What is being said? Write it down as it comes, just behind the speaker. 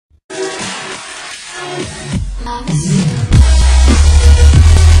Hey,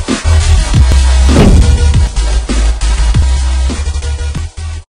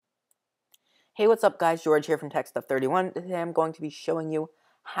 what's up guys, George here from TechStuff31. Today I'm going to be showing you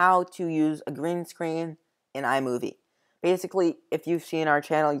how to use a green screen in iMovie. Basically, if you've seen our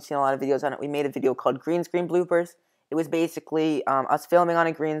channel, you've seen a lot of videos on it. We made a video called Green Screen Bloopers. It was basically us filming on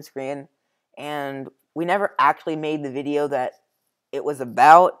a green screen, and we never actually made the video that it was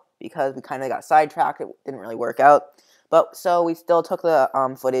about because we kind of got sidetracked. It didn't really work out. But so we still took the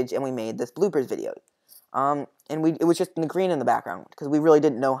footage and we made this bloopers video. And it was just in the green in the background because we really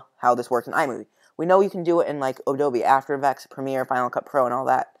didn't know how this worked in iMovie. We know you can do it in like Adobe After Effects, Premiere, Final Cut Pro, and all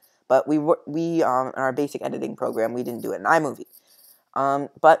that. But we in our basic editing program, we didn't do it in iMovie.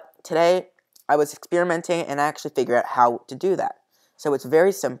 But today I was experimenting and I actually figured out how to do that. So it's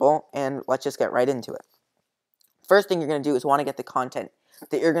very simple, and let's just get right into it. First thing you're going to do is want to get the content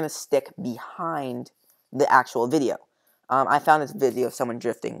that you're going to stick behind the actual video. I found this video of someone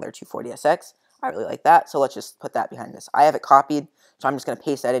drifting their 240SX. I really like that, so let's just put that behind this. I have it copied, so I'm just going to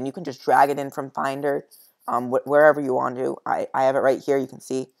paste that in. You can just drag it in from Finder, wherever you want to. I have it right here, you can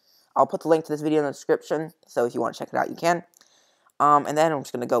see. I'll put the link to this video in the description, so if you want to check it out, you can. And then I'm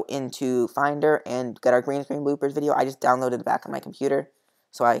just going to go into Finder and get our green screen bloopers video. I just downloaded it back on my computer,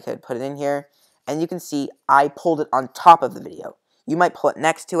 so I could put it in here. And you can see I pulled it on top of the video. You might pull it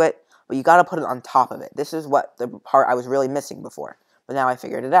next to it, but you got to put it on top of it. This is what the part I was really missing before, but now I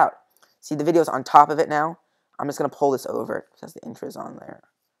figured it out. See, the video's on top of it now. I'm just going to pull this over because the intro is on there.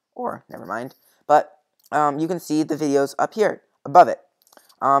 Or, never mind. But you can see the video's up here, above it.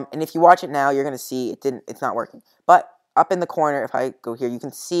 And if you watch it now, you're going to see it's not working. But up in the corner, if I go here, you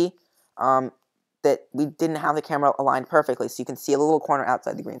can see that we didn't have the camera aligned perfectly. So you can see a little corner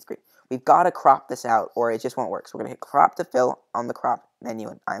outside the green screen. We've got to crop this out or it just won't work. So we're going to hit crop to fill on the crop menu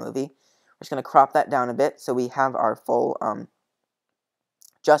in iMovie. We're just going to crop that down a bit so we have our full...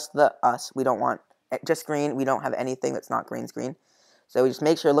 just the us. We don't want just green. We don't have anything that's not green screen. So we just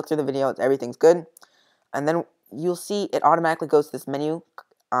make sure, look through the video, everything's good. And then you'll see it automatically goes to this menu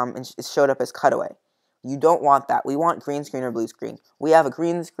and it showed up as cutaway. You don't want that. We want green screen or blue screen. We have a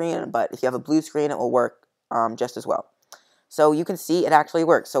green screen, but if you have a blue screen, it will work just as well. So you can see it actually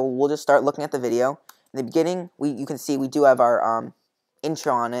works. So we'll just start looking at the video. In the beginning, you can see we do have our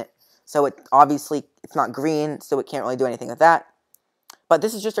intro on it. So it obviously, it's not green, so it can't really do anything with that. But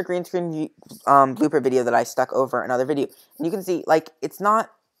this is just a green screen blooper video that I stuck over another video. And you can see, like, it's not,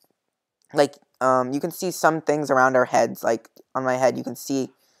 like, you can see some things around our heads. Like, on my head, you can see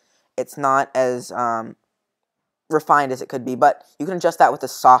it's not as refined as it could be. But you can adjust that with the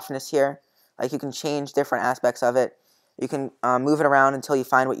softness here. Like, you can change different aspects of it. You can move it around until you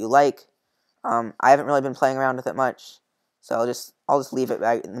find what you like. I haven't really been playing around with it much. So I'll just leave it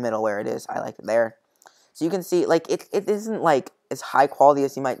right in the middle where it is. I like it there. So you can see, like, it isn't, like, as high quality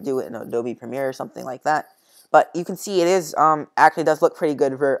as you might do it in Adobe Premiere or something like that. But you can see it is, actually does look pretty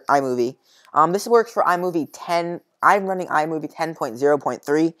good for iMovie. This works for iMovie 10. I'm running iMovie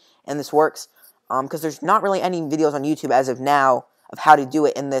 10.0.3, and this works because there's not really any videos on YouTube as of now of how to do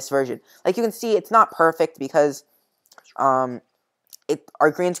it in this version. Like, you can see it's not perfect because our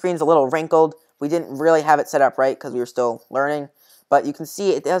green screen's a little wrinkled. We didn't really have it set up right because we were still learning. But you can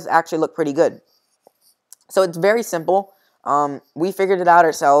see it does actually look pretty good. So it's very simple. We figured it out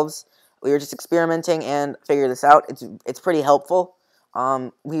ourselves. We were just experimenting and figured this out. It's pretty helpful.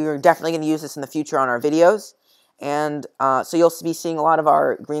 We are definitely going to use this in the future on our videos. And so you'll be seeing a lot of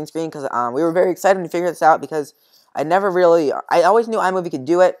our green screen because we were very excited to figure this out because I always knew iMovie could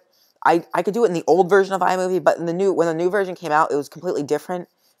do it. I could do it in the old version of iMovie, but when the new version came out, it was completely different.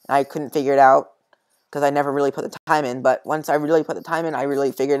 And I couldn't figure it out because I never really put the time in. But once I really put the time in, I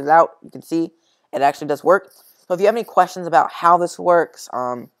really figured it out. You can see it actually does work. So if you have any questions about how this works,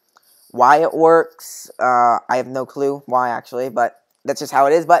 why it works, I have no clue why actually, but that's just how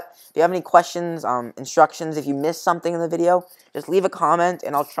it is. But if you have any questions, instructions, if you missed something in the video, just leave a comment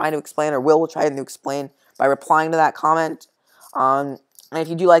and I'll try to explain, or will try to explain by replying to that comment. And if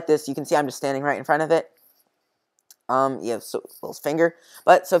you do like this, you can see I'm just standing right in front of it. Yeah, so Will's finger.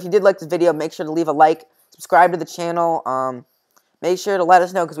 But so if you did like this video, make sure to leave a like, subscribe to the channel. Make sure to let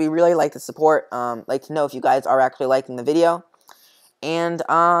us know because we really like the support. Like to know if you guys are actually liking the video. And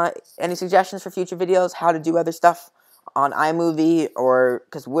any suggestions for future videos, how to do other stuff on iMovie, or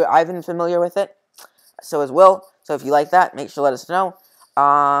because I've been familiar with it, so as Will. So if you like that, make sure to let us know.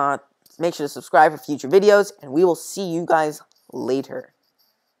 Make sure to subscribe for future videos, and we will see you guys later.